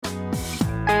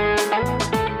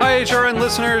HRN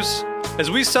listeners.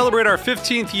 As we celebrate our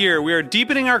 15th year, we are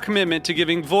deepening our commitment to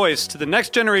giving voice to the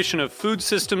next generation of food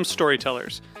systems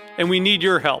storytellers, and we need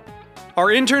your help. Our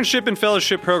internship and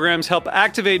fellowship programs help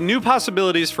activate new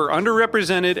possibilities for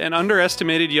underrepresented and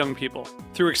underestimated young people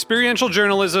through experiential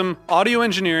journalism, audio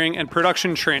engineering, and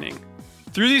production training.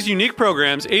 Through these unique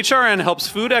programs, HRN helps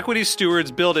food equity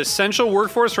stewards build essential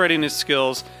workforce readiness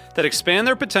skills that expand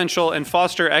their potential and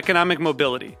foster economic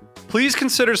mobility. Please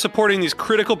consider supporting these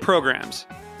critical programs.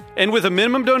 And with a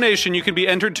minimum donation, you can be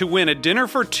entered to win a dinner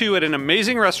for two at an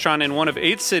amazing restaurant in one of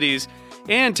 8 cities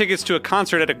and tickets to a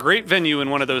concert at a great venue in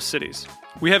one of those cities.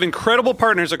 We have incredible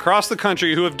partners across the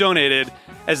country who have donated,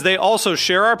 as they also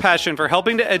share our passion for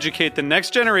helping to educate the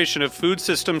next generation of food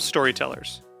systems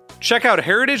storytellers. Check out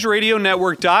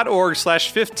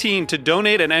heritageradionetwork.org/15 to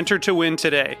donate and enter to win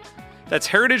today. That's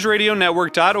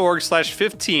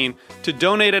heritageradionetwork.org/15 to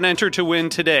donate and enter to win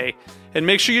today. And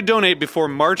make sure you donate before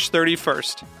March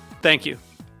 31st. Thank you.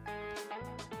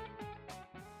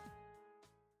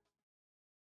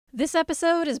 This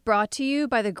episode is brought to you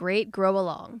by The Great Grow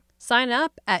Along. Sign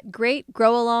up at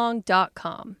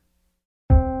greatgrowalong.com.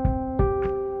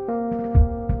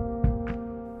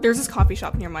 There's this coffee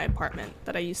shop near my apartment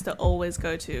that I used to always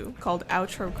go to called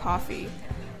Outro Coffee.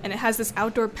 And it has this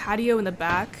outdoor patio in the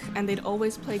back, and they'd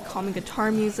always play calming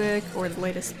guitar music or the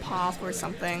latest pop or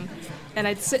something. And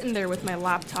I'd sit in there with my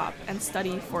laptop and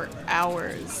study for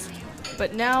hours.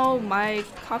 But now my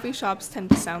coffee shops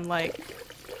tend to sound like...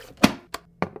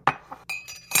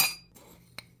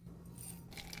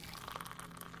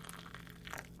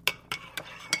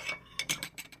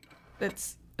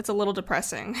 It's a little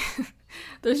depressing.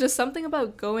 There's just something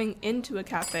about going into a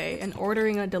cafe and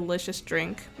ordering a delicious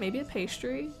drink, maybe a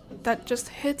pastry, that just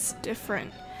hits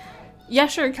different. Yeah,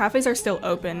 sure, cafes are still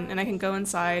open, and I can go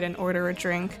inside and order a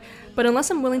drink, but unless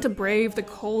I'm willing to brave the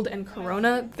cold and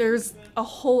corona, there's a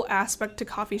whole aspect to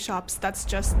coffee shops that's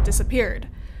just disappeared.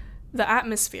 The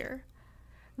atmosphere.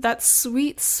 That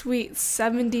sweet, sweet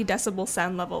 70 decibel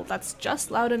sound level that's just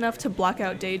loud enough to block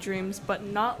out daydreams, but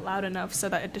not loud enough so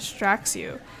that it distracts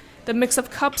you. The mix of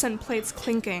cups and plates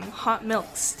clinking, hot milk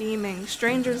steaming,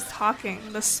 strangers talking,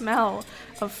 the smell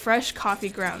of fresh coffee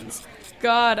grounds.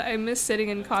 God, I miss sitting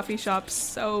in coffee shops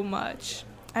so much.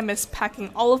 I miss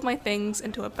packing all of my things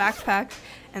into a backpack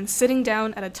and sitting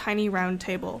down at a tiny round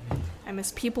table. I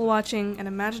miss people watching and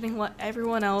imagining what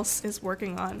everyone else is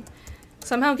working on.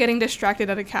 Somehow getting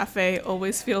distracted at a cafe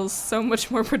always feels so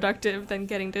much more productive than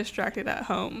getting distracted at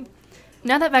home.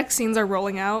 Now that vaccines are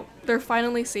rolling out, there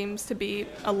finally seems to be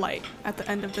a light at the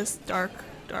end of this dark,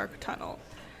 dark tunnel.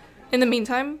 In the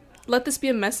meantime, let this be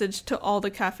a message to all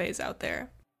the cafes out there.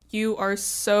 You are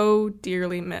so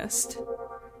dearly missed.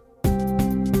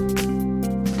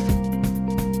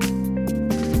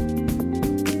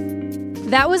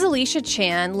 That was Alicia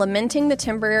Chan lamenting the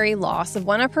temporary loss of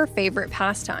one of her favorite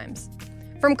pastimes.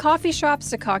 From coffee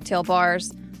shops to cocktail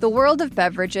bars, the world of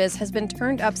beverages has been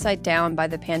turned upside down by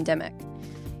the pandemic.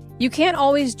 You can't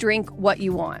always drink what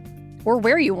you want, or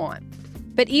where you want.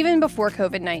 But even before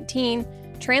COVID-19,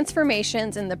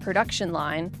 transformations in the production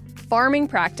line, farming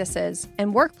practices,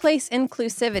 and workplace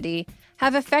inclusivity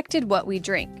have affected what we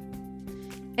drink.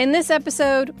 In this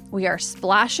episode, we are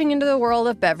splashing into the world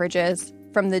of beverages,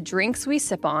 from the drinks we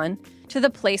sip on to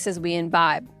the places we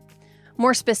imbibe.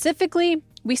 More specifically,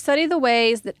 we study the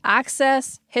ways that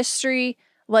access, history,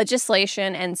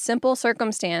 legislation, and simple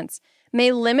circumstance may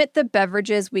limit the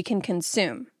beverages we can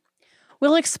consume.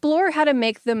 We'll explore how to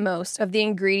make the most of the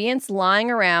ingredients lying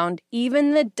around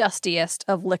even the dustiest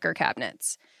of liquor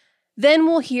cabinets. Then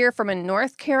we'll hear from a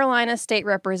North Carolina state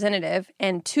representative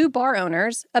and 2 bar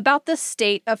owners about the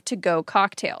state of to-go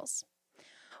cocktails.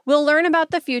 We'll learn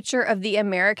about the future of the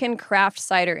American craft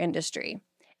cider industry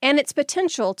and its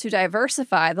potential to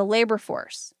diversify the labor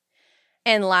force.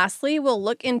 And lastly, we'll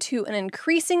look into an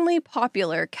increasingly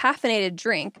popular caffeinated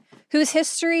drink whose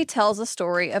history tells a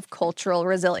story of cultural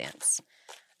resilience.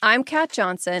 I'm Kat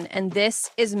Johnson, and this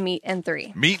is Meat and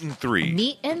Three. Meat and Three.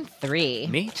 Meat and Three.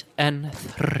 Meat and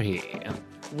Three.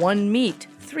 1 meat,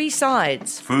 3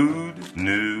 sides. Food,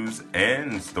 news,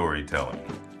 and storytelling.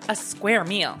 A square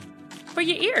meal. For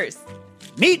your ears.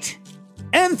 Meat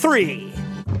and Three.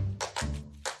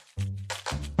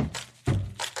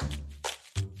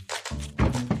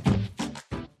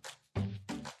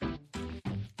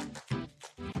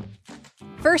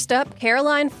 First up,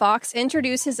 Caroline Fox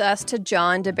introduces us to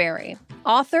John DeBerry,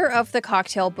 author of the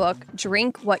cocktail book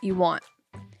Drink What You Want.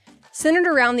 Centered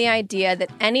around the idea that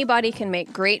anybody can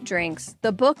make great drinks,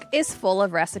 the book is full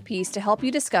of recipes to help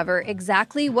you discover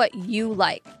exactly what you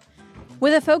like.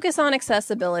 With a focus on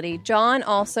accessibility, John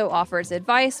also offers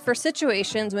advice for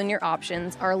situations when your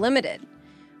options are limited,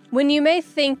 when you may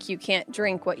think you can't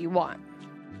drink what you want.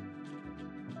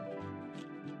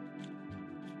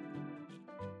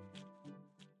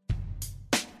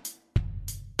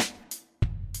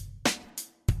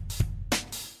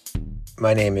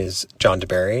 My name is John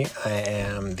DeBerry. I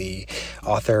am the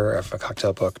author of a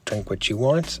cocktail book, Drink What You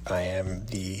Want. I am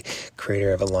the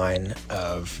creator of a line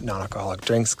of non-alcoholic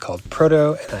drinks called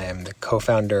Proto, and I am the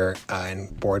co-founder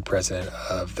and board president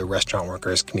of the Restaurant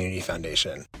Workers Community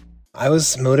Foundation. I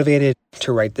was motivated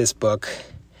to write this book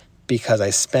because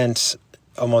I spent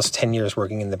almost 10 years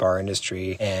working in the bar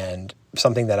industry, and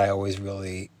something that I always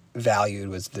really valued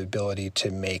was the ability to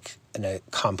make a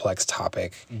complex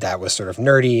topic that was sort of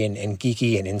nerdy and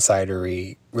geeky and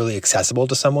insidery really accessible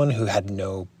to someone who had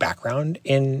no background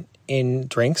in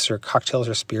drinks or cocktails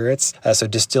or spirits. So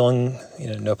distilling,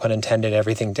 no pun intended,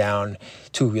 everything down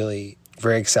to really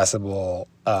very accessible,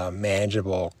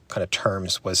 manageable kind of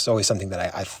terms was always something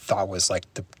that I thought was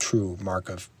like the true mark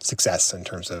of success in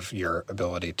terms of your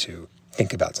ability to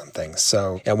think about something.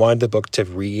 So I wanted the book to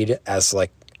read as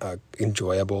like an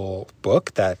enjoyable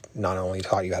book that not only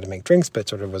taught you how to make drinks, but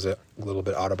sort of was a little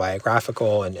bit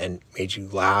autobiographical and made you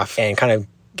laugh and kind of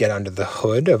get under the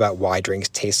hood about why drinks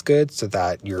taste good so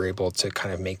that you're able to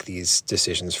kind of make these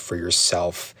decisions for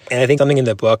yourself. And I think something in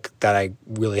the book that I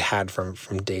really had from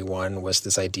day one was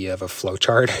this idea of a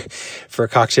flowchart for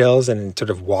cocktails and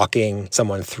sort of walking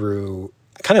someone through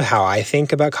kind of how I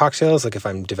think about cocktails, like if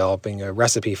I'm developing a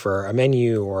recipe for a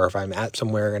menu or if I'm at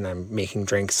somewhere and I'm making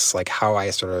drinks, like how I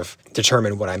sort of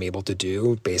determine what I'm able to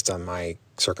do based on my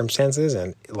circumstances.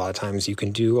 And a lot of times you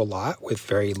can do a lot with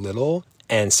very little.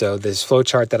 And so this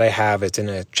flowchart that I have, it's in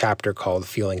a chapter called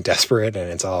Feeling Desperate,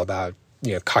 and it's all about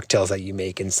cocktails that you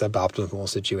make in suboptimal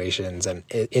situations. And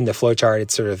in the flowchart,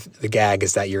 it's sort of the gag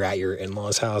is that you're at your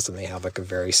in-laws' house and they have like a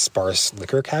very sparse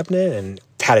liquor cabinet, and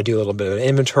how to do a little bit of an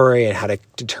inventory and how to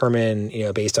determine,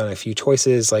 based on a few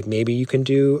choices, like maybe you can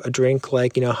do a drink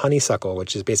like, honeysuckle,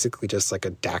 which is basically just like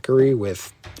a daiquiri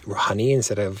with honey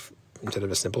instead of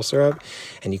a simple syrup,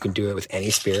 and you can do it with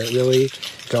any spirit, really. You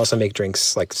can also make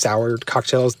drinks like sour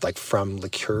cocktails, like from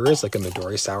liqueurs, like a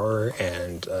Midori sour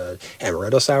and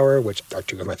amaretto sour, which are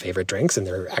two of my favorite drinks, and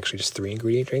they're actually just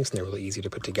 3-ingredient drinks, and they're really easy to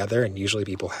put together, and usually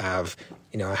people have,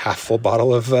 a half-full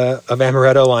bottle of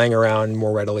amaretto lying around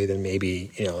more readily than maybe,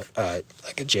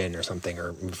 like a gin or something,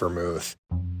 or vermouth.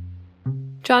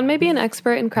 John may be an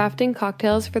expert in crafting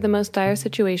cocktails for the most dire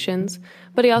situations,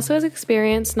 but he also has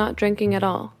experience not drinking at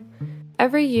all.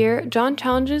 Every year, John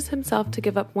challenges himself to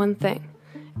give up one thing.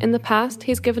 In the past,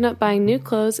 he's given up buying new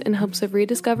clothes in hopes of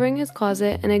rediscovering his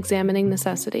closet and examining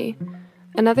necessity.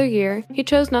 Another year, he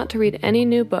chose not to read any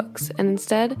new books and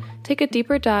instead take a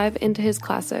deeper dive into his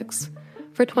classics.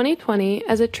 For 2020,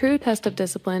 as a true test of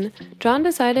discipline, John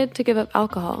decided to give up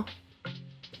alcohol.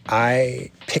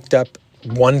 I picked up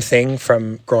one thing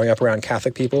from growing up around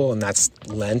Catholic people, and that's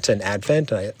Lent and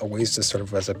Advent. And I always just sort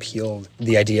of was appealed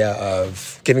the idea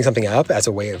of giving something up as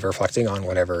a way of reflecting on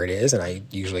whatever it is. And I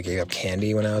usually gave up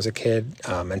candy when I was a kid.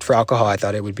 And for alcohol, I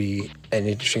thought it would be an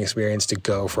interesting experience to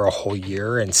go for a whole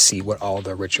year and see what all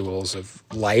the rituals of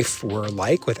life were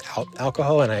like without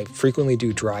alcohol. And I frequently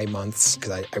do dry months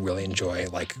because I really enjoy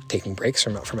like taking breaks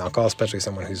from alcohol, especially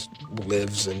someone who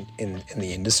lives in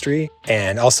the industry.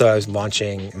 And also I was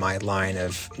launching my line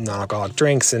of non-alcoholic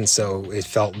drinks, and so it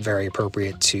felt very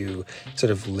appropriate to sort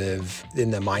of live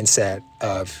in the mindset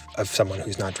of someone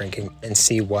who's not drinking and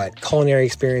see what culinary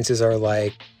experiences are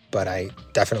like. But I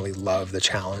definitely love the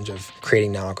challenge of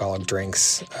creating non-alcoholic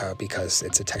drinks because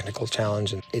it's a technical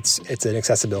challenge, and it's an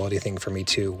accessibility thing for me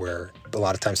too, where a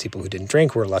lot of times people who didn't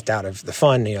drink were left out of the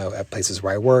fun, at places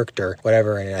where I worked or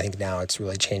whatever. And I think now it's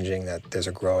really changing, that there's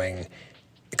a growing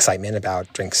excitement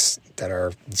about drinks that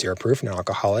are zero proof,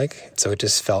 non-alcoholic. So it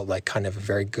just felt like kind of a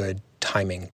very good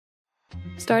timing.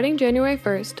 Starting January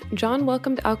 1st, John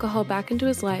welcomed alcohol back into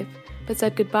his life, but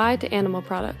said goodbye to animal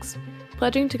products,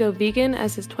 pledging to go vegan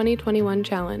as his 2021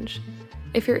 challenge.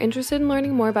 If you're interested in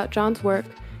learning more about John's work,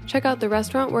 check out the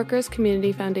Restaurant Workers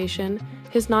Community Foundation,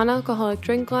 his non-alcoholic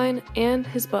drink line, and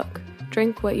his book,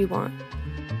 Drink What You Want.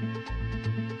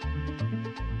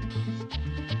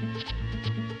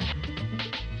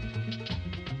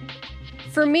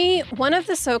 For me, one of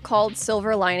the so-called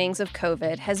silver linings of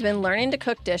COVID has been learning to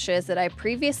cook dishes that I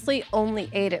previously only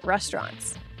ate at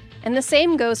restaurants. And the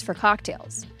same goes for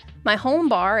cocktails. My home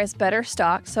bar is better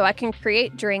stocked so I can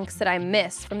create drinks that I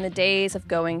miss from the days of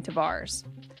going to bars.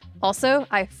 Also,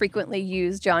 I frequently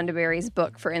use John DeBerry's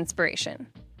book for inspiration.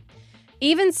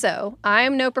 Even so, I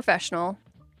am no professional.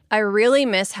 I really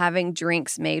miss having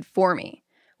drinks made for me,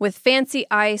 with fancy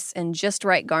ice and just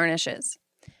right garnishes.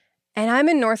 And I'm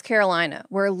in North Carolina,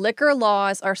 where liquor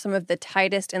laws are some of the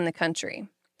tightest in the country.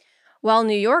 While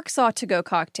New York saw to-go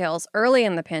cocktails early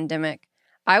in the pandemic,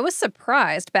 I was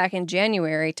surprised back in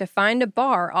January to find a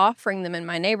bar offering them in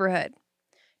my neighborhood.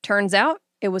 Turns out,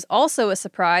 it was also a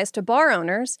surprise to bar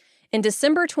owners in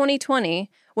December 2020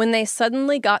 when they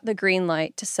suddenly got the green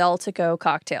light to sell to-go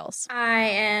cocktails. I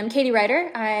am Katie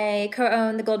Ryder. I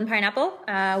co-own the Golden Pineapple.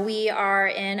 We are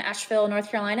in Asheville,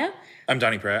 North Carolina. I'm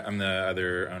Donnie Pratt. I'm the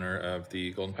other owner of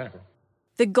the Golden Pineapple.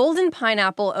 The Golden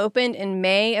Pineapple opened in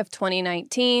May of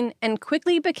 2019 and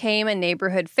quickly became a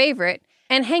neighborhood favorite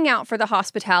and hangout for the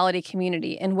hospitality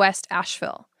community in West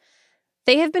Asheville.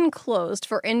 They have been closed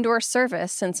for indoor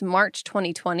service since March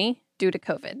 2020 due to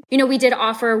COVID. We did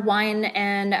offer wine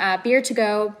and beer to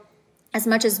go as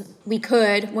much as we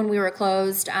could when we were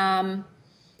closed.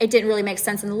 It didn't really make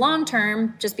sense in the long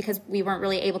term just because we weren't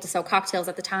really able to sell cocktails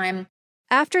at the time.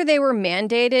 After they were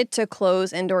mandated to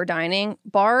close indoor dining,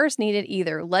 bars needed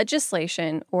either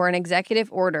legislation or an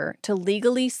executive order to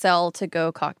legally sell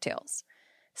to-go cocktails.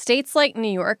 States like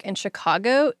New York and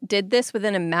Chicago did this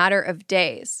within a matter of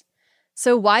days.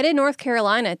 So why did North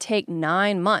Carolina take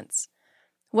 9 months?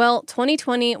 Well,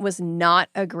 2020 was not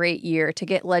a great year to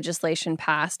get legislation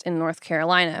passed in North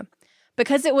Carolina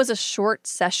because it was a short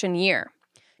session year.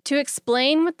 To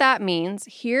explain what that means,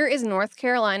 here is North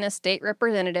Carolina State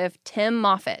Representative Tim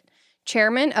Moffitt,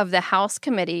 chairman of the House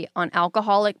Committee on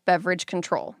Alcoholic Beverage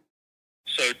Control.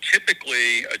 So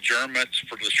typically, adjournments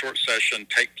for the short session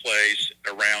take place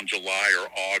around July or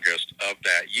August of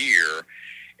that year.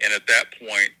 And at that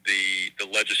point, the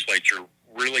legislature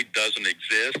really doesn't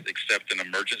exist except in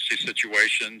emergency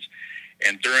situations.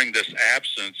 And during this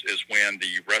absence is when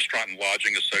the Restaurant and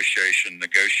Lodging Association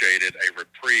negotiated a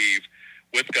reprieve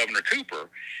with Governor Cooper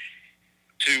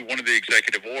to one of the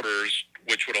executive orders,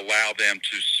 which would allow them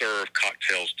to serve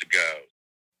cocktails to go.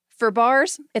 For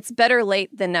bars, it's better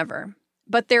late than never.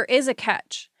 But there is a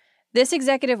catch. This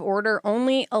executive order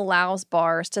only allows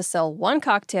bars to sell one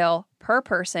cocktail per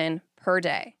person per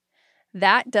day.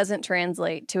 That doesn't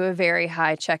translate to a very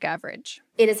high check average.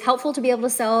 It is helpful to be able to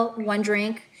sell one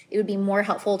drink. It would be more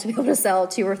helpful to be able to sell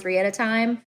 2 or 3 at a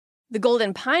time. The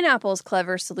Golden Pineapple's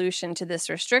clever solution to this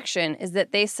restriction is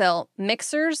that they sell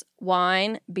mixers,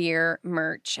 wine, beer,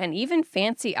 merch, and even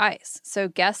fancy ice, so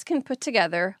guests can put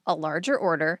together a larger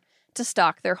order to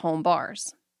stock their home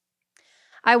bars.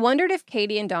 I wondered if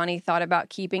Katie and Donnie thought about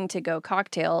keeping to-go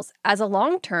cocktails as a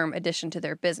long-term addition to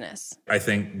their business. I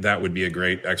think that would be a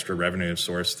great extra revenue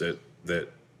source that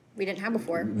we didn't have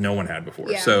before. No one had before.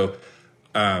 Yeah. So,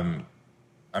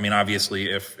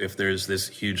 obviously, if there's this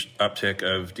huge uptick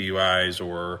of DUIs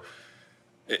or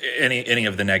any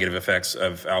of the negative effects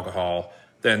of alcohol,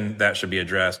 then that should be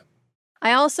addressed.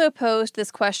 I also posed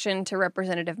this question to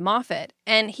Representative Moffitt,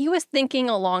 and he was thinking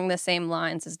along the same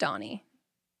lines as Donnie.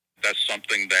 That's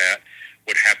something that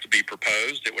would have to be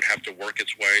proposed. It would have to work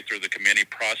its way through the committee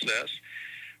process.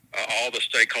 All the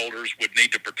stakeholders would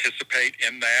need to participate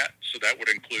in that, so that would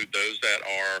include those that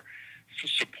are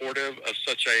supportive of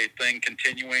such a thing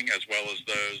continuing, as well as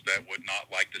those that would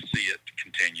not like to see it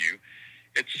continue.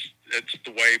 It's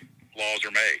the way laws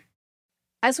are made.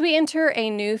 As we enter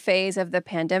a new phase of the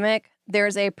pandemic,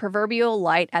 there's a proverbial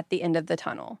light at the end of the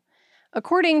tunnel.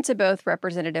 According to both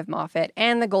Representative Moffitt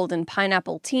and the Golden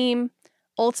Pineapple team,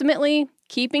 ultimately,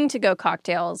 keeping to-go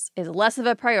cocktails is less of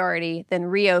a priority than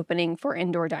reopening for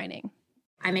indoor dining.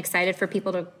 I'm excited for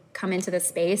people to come into this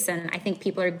space, and I think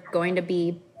people are going to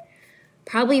be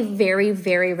probably very,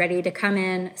 very ready to come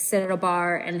in, sit at a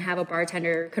bar, and have a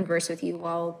bartender converse with you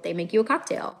while they make you a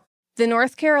cocktail. The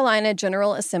North Carolina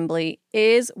General Assembly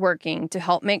is working to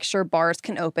help make sure bars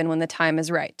can open when the time is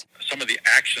right. Some of the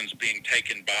actions being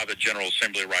taken by the General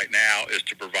Assembly right now is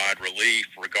to provide relief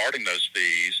regarding those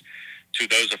fees to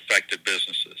those affected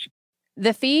businesses.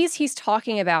 The fees he's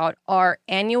talking about are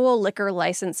annual liquor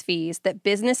license fees that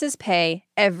businesses pay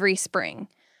every spring.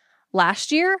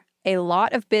 Last year, a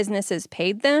lot of businesses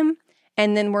paid them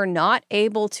and then were not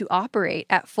able to operate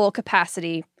at full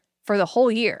capacity for the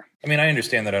whole year. I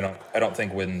understand that I don't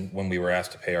think when we were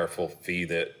asked to pay our full fee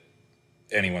that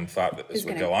anyone thought that this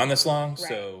would go on this long. Right.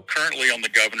 So currently on the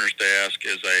governor's desk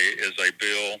is a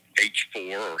bill,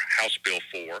 H4 or House Bill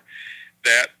 4,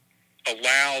 that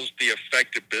allows the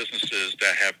affected businesses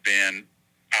that have been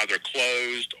either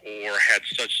closed or had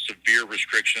such severe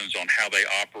restrictions on how they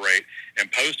operate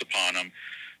imposed upon them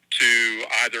to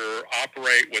either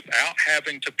operate without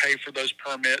having to pay for those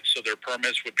permits, so their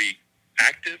permits would be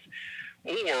active,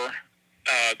 or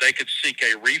they could seek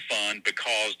a refund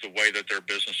because the way that their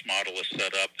business model is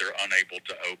set up, they're unable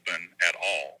to open at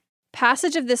all.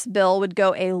 Passage of this bill would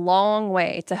go a long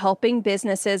way to helping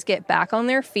businesses get back on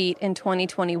their feet in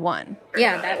 2021.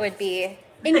 Yeah, that would be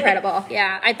incredible.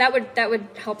 Yeah, that would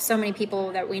help so many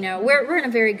people that we know. We're in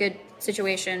a very good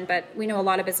situation, but we know a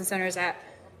lot of business owners that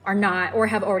are not or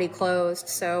have already closed.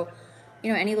 So,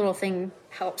 any little thing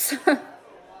helps.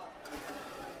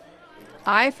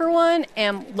 I, for one,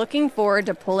 am looking forward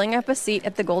to pulling up a seat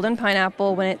at the Golden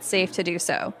Pineapple when it's safe to do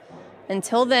so.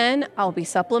 Until then, I'll be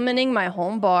supplementing my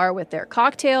home bar with their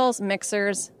cocktails,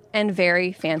 mixers, and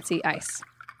very fancy ice.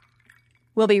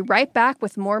 We'll be right back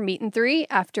with more Meat and Three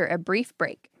after a brief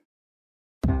break.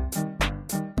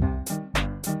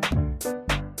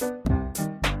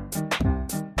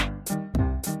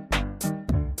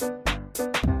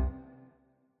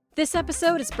 This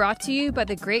episode is brought to you by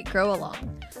The Great Grow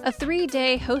Along, a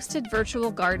 3-day hosted virtual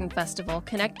garden festival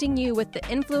connecting you with the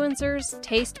influencers,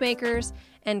 tastemakers,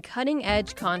 and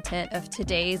cutting-edge content of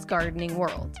today's gardening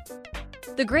world.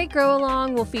 The Great Grow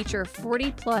Along will feature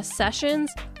 40-plus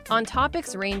sessions on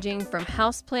topics ranging from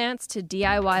houseplants to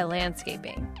DIY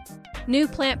landscaping. New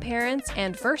plant parents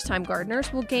and first-time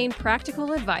gardeners will gain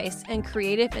practical advice and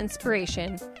creative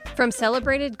inspiration from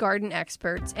celebrated garden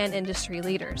experts and industry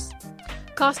leaders.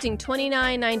 Costing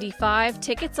 $29.95,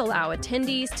 tickets allow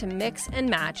attendees to mix and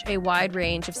match a wide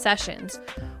range of sessions,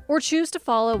 or choose to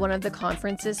follow one of the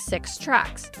conference's 6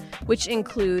 tracks, which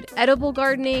include edible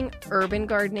gardening, urban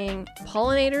gardening,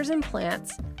 pollinators and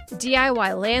plants,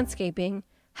 DIY landscaping,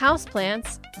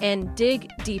 houseplants, and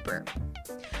dig deeper.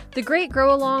 The Great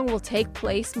Grow Along will take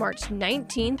place March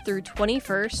 19th through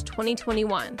 21st,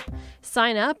 2021.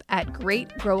 Sign up at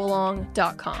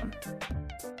greatgrowalong.com.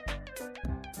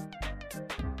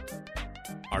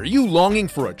 Are you longing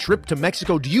for a trip to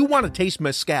Mexico? Do you want to taste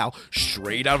mezcal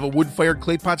straight out of a wood-fired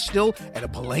clay pot still at a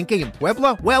palenque in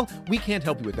Puebla? Well, we can't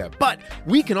help you with that, but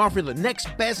we can offer the next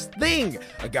best thing.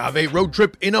 Agave Road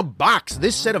Trip in a Box.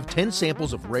 This set of 10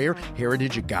 samples of rare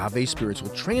heritage agave spirits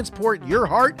will transport your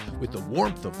heart with the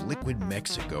warmth of liquid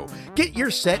Mexico. Get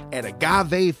your set at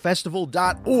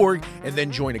agavefestival.org and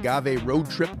then join Agave Road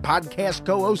Trip podcast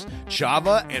co-host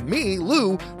Chava and me,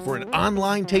 Lou, for an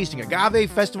online tasting.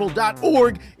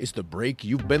 Agavefestival.org is the break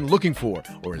you've been looking for,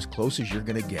 or as close as you're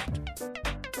going to get.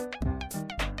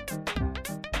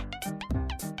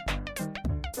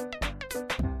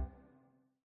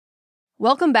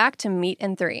 Welcome back to Meat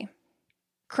and Three.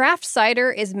 Craft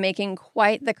cider is making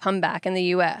quite the comeback in the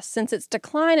U.S. since its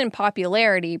decline in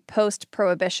popularity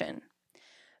post-Prohibition.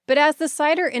 But as the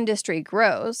cider industry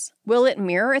grows, will it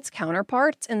mirror its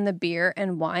counterparts in the beer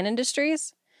and wine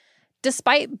industries?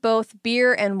 Despite both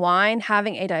beer and wine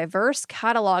having a diverse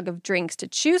catalog of drinks to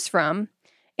choose from,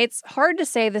 it's hard to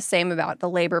say the same about the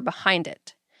labor behind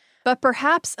it. But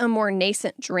perhaps a more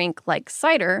nascent drink like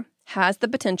cider has the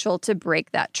potential to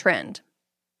break that trend.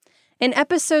 In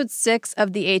episode 6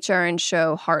 of the HRN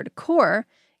show Hardcore,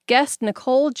 guest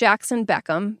Nicole Jackson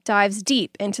Beckham dives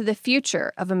deep into the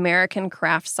future of American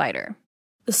craft cider.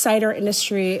 The cider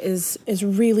industry is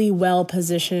really well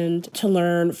positioned to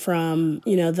learn from,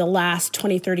 the last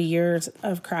 20, 30 years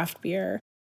of craft beer.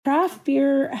 Craft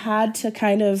beer had to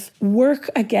kind of work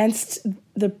against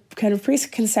the kind of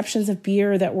preconceptions of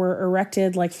beer that were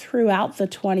erected throughout the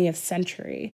 20th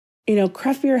century.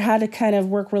 Craft beer had to kind of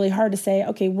work really hard to say,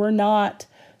 okay, we're not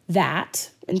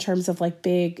that in terms of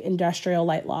big industrial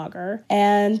light lager.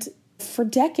 And for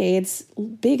decades,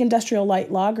 big industrial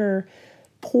light lager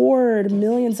poured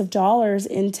millions of dollars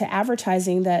into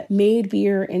advertising that made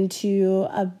beer into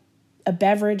a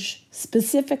beverage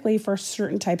specifically for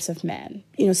certain types of men.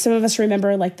 Some of us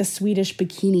remember the Swedish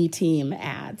bikini team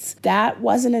ads. That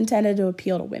wasn't intended to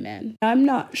appeal to women. I'm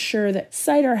not sure that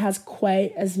cider has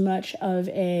quite as much of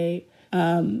a,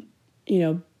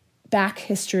 back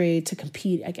history to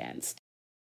compete against.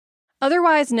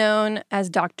 Otherwise known as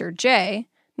Dr. J,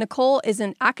 Nicole is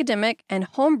an academic and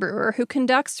homebrewer who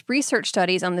conducts research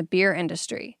studies on the beer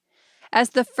industry.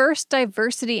 As the first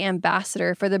diversity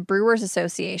ambassador for the Brewers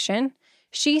Association,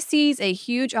 she sees a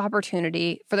huge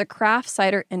opportunity for the craft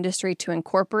cider industry to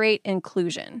incorporate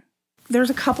inclusion. There's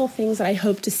a couple things that I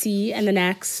hope to see in the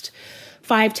next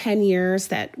 5-10 years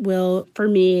that will, for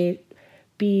me,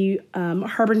 be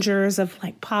harbingers of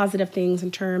positive things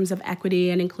in terms of equity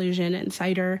and inclusion in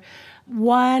cider.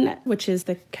 One, which is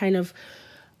the kind of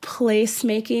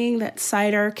placemaking that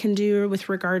cider can do with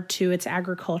regard to its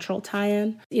agricultural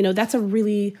tie-in. That's a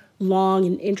really long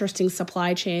and interesting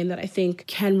supply chain that I think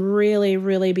can really,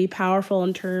 really be powerful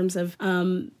in terms of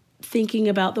thinking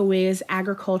about the ways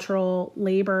agricultural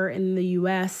labor in the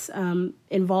U.S.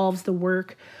 Involves the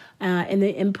work and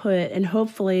the input and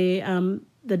hopefully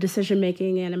the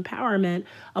decision-making and empowerment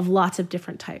of lots of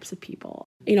different types of people.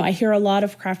 I hear a lot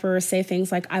of craft brewers say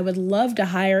things like, I would love to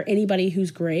hire anybody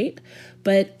who's great,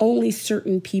 but only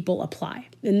certain people apply.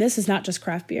 And this is not just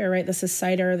craft beer, right? This is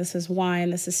cider, this is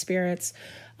wine, this is spirits.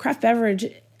 Craft beverage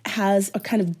has a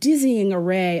kind of dizzying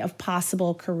array of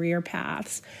possible career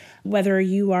paths, whether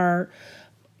you are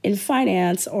in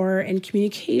finance or in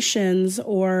communications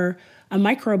or a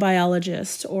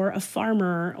microbiologist or a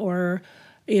farmer or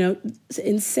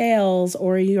in sales,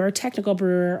 or you're a technical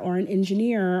brewer or an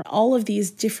engineer. All of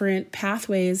these different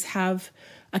pathways have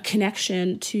a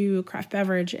connection to craft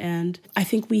beverage. And I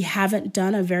think we haven't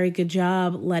done a very good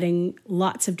job letting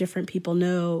lots of different people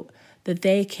know that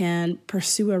they can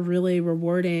pursue a really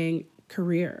rewarding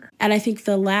career. And I think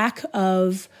the lack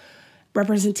of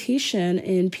representation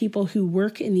in people who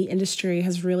work in the industry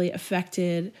has really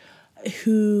affected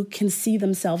who can see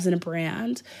themselves in a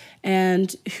brand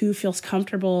and who feels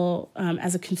comfortable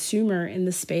as a consumer in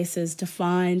the spaces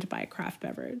defined by craft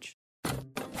beverage.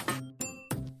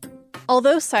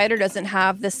 Although cider doesn't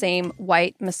have the same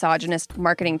white, misogynist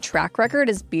marketing track record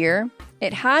as beer,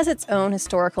 it has its own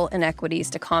historical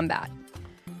inequities to combat,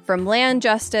 from land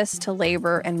justice to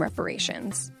labor and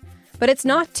reparations. But it's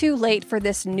not too late for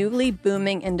this newly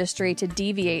booming industry to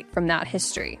deviate from that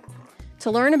history. To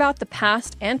learn about the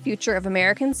past and future of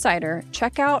American cider,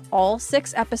 check out all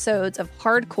 6 episodes of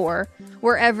Hardcore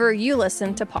wherever you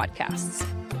listen to podcasts.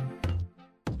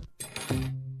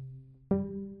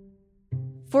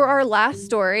 For our last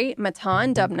story,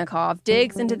 Matan Dubnikov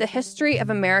digs into the history of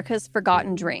America's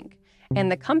forgotten drink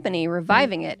and the company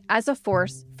reviving it as a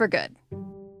force for good.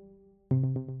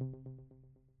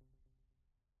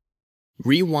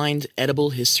 Rewind edible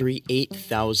history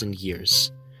 8,000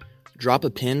 years. Drop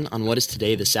a pin on what is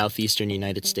today the southeastern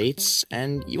United States,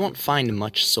 and you won't find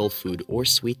much soul food or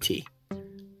sweet tea.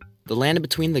 The land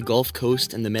between the Gulf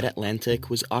Coast and the Mid-Atlantic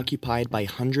was occupied by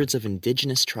hundreds of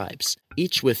indigenous tribes,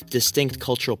 each with distinct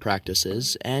cultural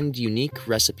practices and unique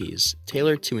recipes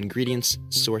tailored to ingredients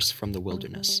sourced from the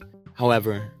wilderness.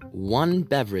 However, one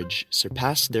beverage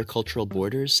surpassed their cultural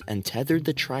borders and tethered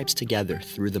the tribes together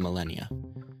through the millennia.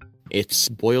 Its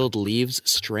boiled leaves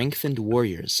strengthened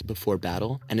warriors before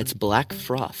battle, and its black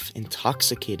froth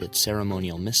intoxicated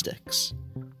ceremonial mystics.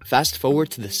 Fast forward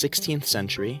to the 16th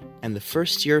century, and the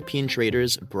first European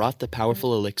traders brought the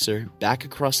powerful elixir back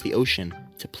across the ocean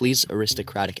to please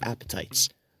aristocratic appetites.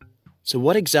 So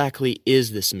what exactly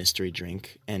is this mystery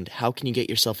drink, and how can you get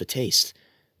yourself a taste?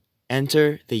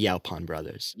 Enter the Yaupon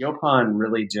brothers. Yaupon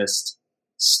really just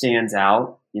stands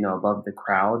out, above the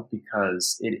crowd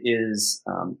because it is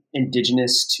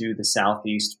indigenous to the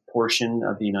southeast portion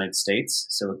of the United States.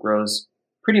 So it grows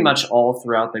pretty much all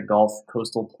throughout the Gulf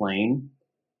coastal plain.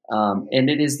 And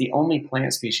it is the only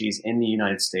plant species in the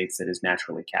United States that is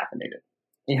naturally caffeinated.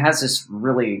 It has this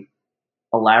really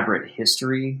elaborate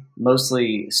history,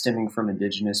 mostly stemming from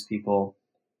indigenous people,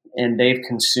 and they've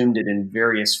consumed it in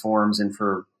various forms and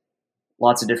for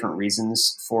lots of different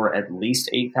reasons for at least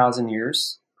 8,000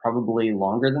 years, probably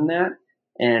longer than that.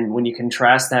 And when you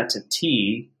contrast that to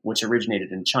tea, which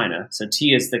originated in China, so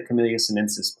tea is the Camellia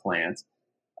sinensis plant,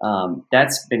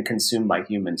 that's been consumed by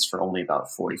humans for only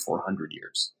about 4,400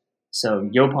 years. So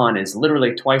Yaupon is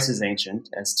literally twice as ancient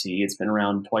as tea. It's been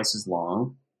around twice as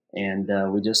long, and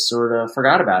we just sort of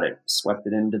forgot about it, swept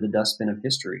it into the dustbin of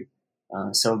history.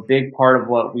 So a big part of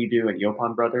what we do at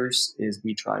Yaupon Brothers is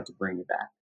we try to bring it back.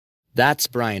 That's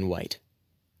Brian White.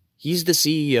 He's the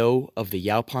CEO of the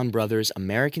Yaupon Brothers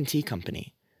American Tea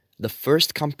Company, the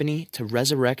first company to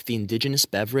resurrect the indigenous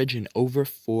beverage in over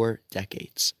 4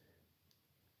 decades.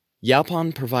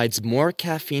 Yaupon provides more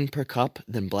caffeine per cup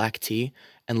than black tea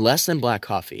and less than black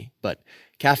coffee, but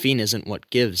caffeine isn't what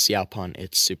gives Yaupon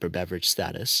its super beverage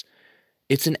status.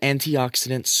 It's an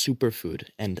antioxidant superfood,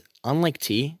 and unlike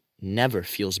tea, never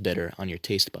feels bitter on your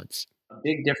taste buds. A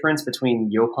big difference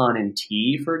between Yaupon and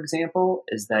tea, for example,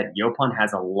 is that Yaupon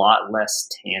has a lot less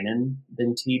tannin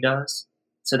than tea does.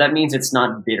 So that means it's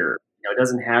not bitter. It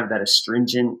doesn't have that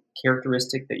astringent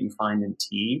characteristic that you find in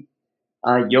tea.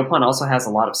 Yaupon also has a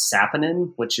lot of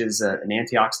saponin, which is an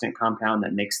antioxidant compound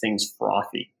that makes things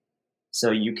frothy.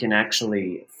 So you can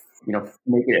actually,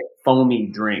 make it a foamy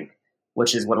drink,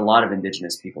 which is what a lot of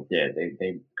indigenous people did.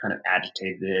 They kind of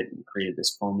agitated it and created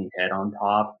this foamy head on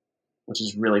top, which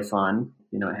is really fun.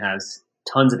 It has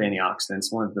tons of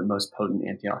antioxidants, one of the most potent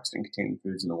antioxidant-containing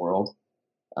foods in the world.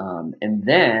 And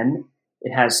then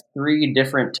it has 3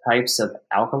 different types of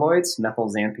alkaloids,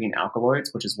 methylxanthine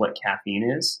alkaloids, which is what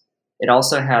caffeine is. It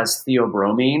also has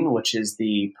theobromine, which is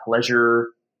the pleasure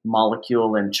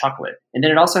molecule in chocolate. And then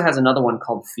it also has another one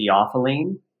called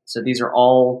theophylline, So these are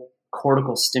all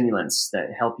cortical stimulants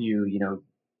that help you,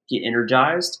 get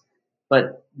energized.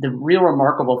 But the real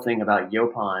remarkable thing about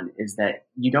Yaupon is that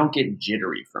you don't get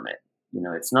jittery from it.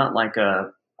 It's not like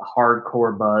a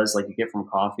hardcore buzz like you get from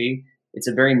coffee. It's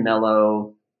a very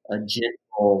mellow,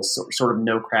 gentle, sort of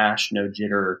no crash, no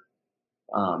jitter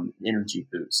energy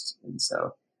boost. And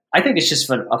so I think it's just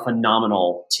a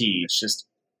phenomenal tea. It's just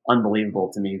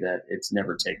unbelievable to me that it's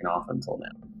never taken off until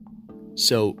now.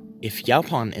 So, if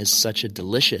Yaupon is such a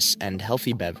delicious and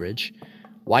healthy beverage,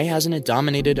 why hasn't it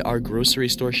dominated our grocery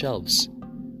store shelves?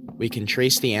 We can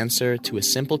trace the answer to a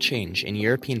simple change in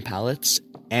European palates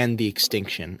and the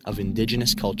extinction of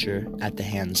indigenous culture at the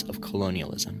hands of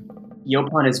colonialism.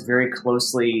 Yaupon is very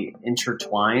closely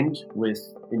intertwined with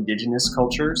indigenous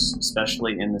cultures,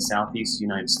 especially in the Southeast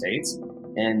United States,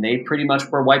 and they pretty much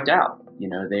were wiped out.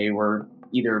 They were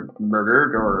either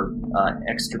murdered or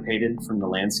extirpated from the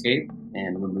landscape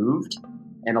and removed,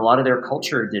 and a lot of their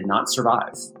culture did not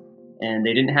survive. And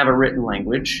they didn't have a written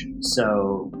language,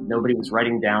 so nobody was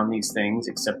writing down these things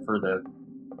except for the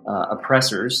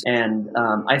oppressors. And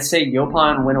I'd say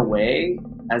Yaupon went away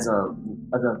as a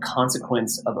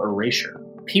consequence of erasure.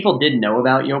 People did know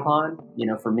about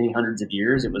Yaupon, for many hundreds of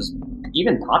years. It was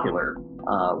even popular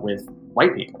with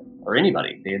white people or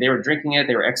anybody. They were drinking it,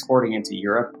 they were exporting it to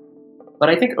Europe. But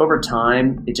I think over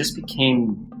time, it just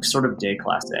became sort of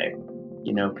déclassé.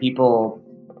 People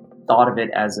thought of it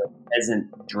as a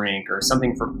peasant drink or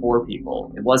something for poor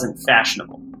people. It wasn't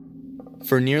fashionable.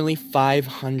 For nearly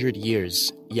 500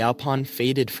 years, Yaupon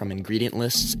faded from ingredient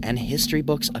lists and history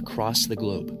books across the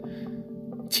globe.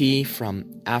 Tea from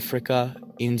Africa,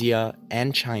 India,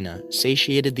 and China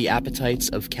satiated the appetites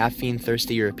of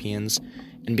caffeine-thirsty Europeans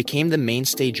and became the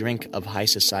mainstay drink of high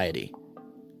society.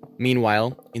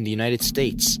 Meanwhile, in the United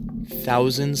States,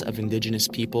 thousands of indigenous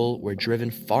people were driven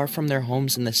far from their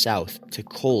homes in the South to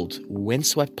cold,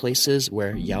 windswept places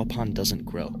where Yaupon doesn't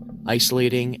grow,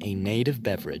 isolating a native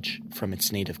beverage from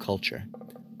its native culture.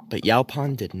 But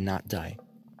Yaupon did not die.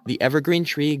 The evergreen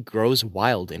tree grows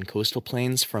wild in coastal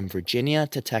plains from Virginia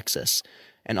to Texas,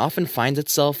 and often finds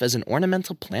itself as an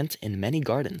ornamental plant in many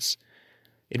gardens.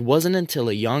 It wasn't until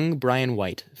a young Brian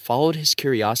White followed his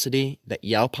curiosity that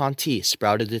Yaupon tea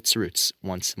sprouted its roots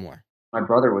once more. My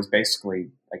brother was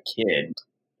basically a kid,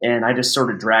 and I just sort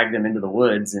of dragged him into the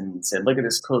woods and said, look at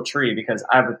this cool tree, because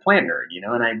I'm a plant nerd,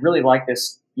 and I really like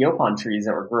this Yaupon trees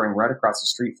that were growing right across the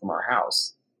street from our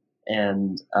house.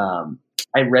 And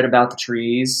I read about the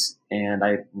trees, and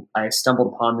I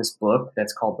stumbled upon this book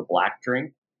that's called The Black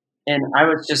Drink. And I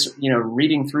was just,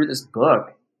 reading through this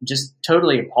book, just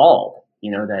totally appalled,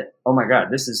 that, oh my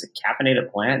God, this is a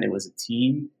caffeinated plant. It was a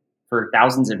tea for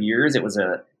thousands of years. It was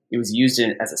used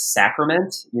as a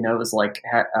sacrament. It was like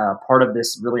part of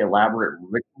this really elaborate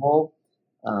ritual.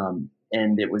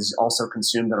 And it was also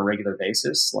consumed on a regular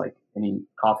basis, like any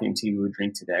coffee and tea we would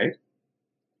drink today.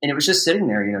 And it was just sitting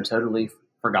there, totally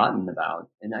forgotten about.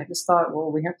 And I just thought,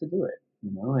 well, we have to do it,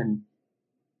 and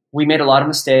we made a lot of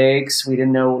mistakes. We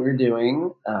didn't know what we were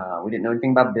doing. We didn't know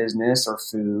anything about business or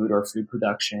food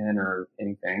production or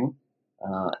anything.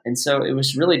 And so it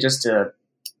was really just a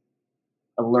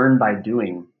learn by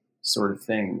doing sort of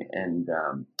thing. And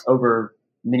over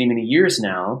many, many years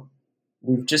now,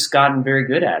 we've just gotten very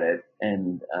good at it.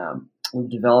 And we've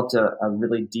developed a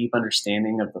really deep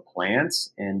understanding of the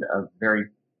plants and a very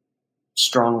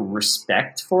strong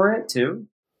respect for it too.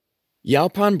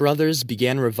 Yaupon Brothers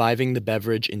began reviving the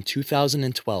beverage in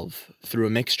 2012 through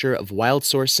a mixture of wild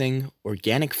sourcing,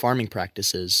 organic farming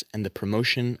practices, and the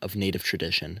promotion of native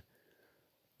tradition.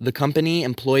 The company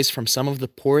employs from some of the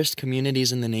poorest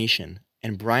communities in the nation,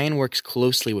 and Brian works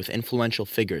closely with influential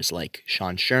figures like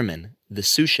Sean Sherman, the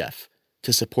sous chef,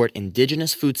 to support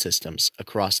indigenous food systems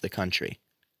across the country.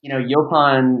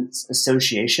 Yaupon's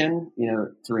association,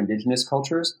 through indigenous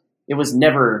cultures, it was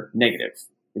never negative.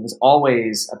 It was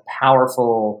always a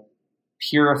powerful,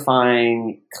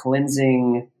 purifying,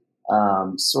 cleansing,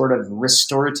 sort of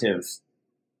restorative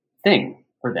thing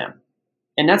for them.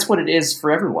 And that's what it is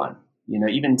for everyone,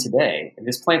 even today.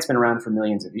 This plant's been around for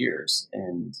millions of years.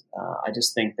 And I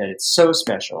just think that it's so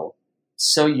special,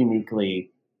 so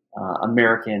uniquely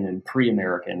American and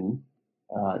pre-American,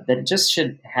 that it just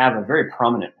should have a very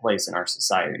prominent place in our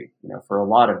society, for a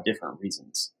lot of different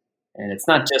reasons. And it's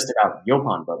not just about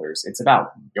Yaupon Brothers. It's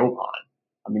about Yaupon.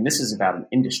 I mean, this is about an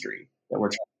industry that we're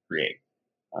trying to create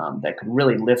that could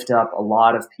really lift up a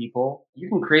lot of people. You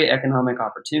can create economic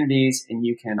opportunities, and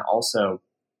you can also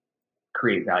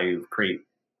create value, create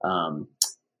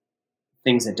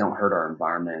things that don't hurt our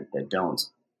environment, that don't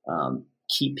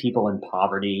keep people in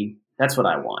poverty. That's what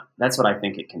I want. That's what I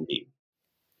think it can be.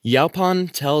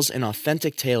 Yaupon tells an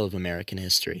authentic tale of American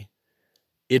history.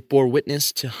 It bore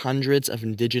witness to hundreds of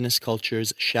indigenous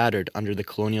cultures shattered under the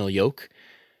colonial yoke,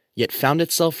 yet found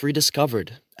itself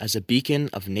rediscovered as a beacon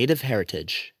of Native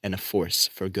heritage and a force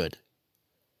for good.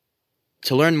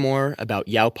 To learn more about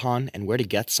Yaupon and where to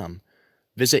get some,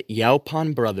 visit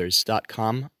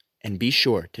yauponbrothers.com and be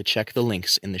sure to check the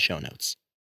links in the show notes.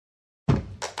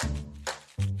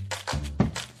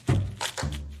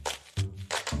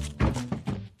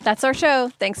 That's our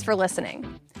show. Thanks for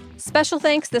listening. Special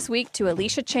thanks this week to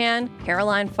Alicia Chan,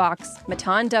 Caroline Fox,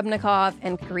 Matan Dubnikov,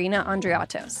 and Karina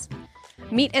Andriatos.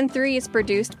 Meat and Three is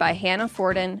produced by Hannah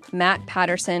Forden, Matt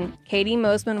Patterson, Katie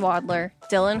Mosman-Wadler,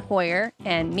 Dylan Hoyer,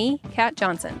 and me, Kat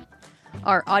Johnson.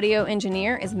 Our audio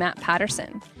engineer is Matt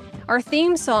Patterson. Our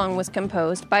theme song was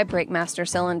composed by Breakmaster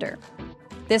Cylinder.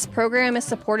 This program is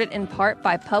supported in part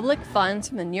by public funds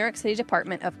from the New York City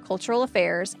Department of Cultural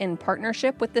Affairs in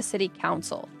partnership with the City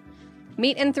Council.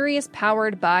 Meat and Three is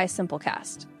powered by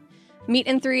Simplecast. Meat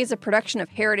and Three is a production of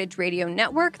Heritage Radio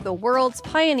Network, the world's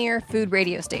pioneer food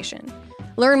radio station.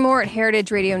 Learn more at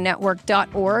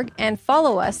heritageradionetwork.org and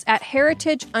follow us at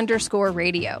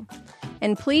heritage_radio.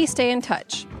 And please stay in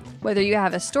touch. Whether you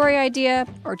have a story idea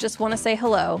or just want to say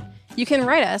hello, you can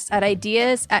write us at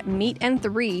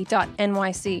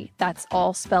ideas@meetand3.nyc. That's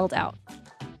all spelled out.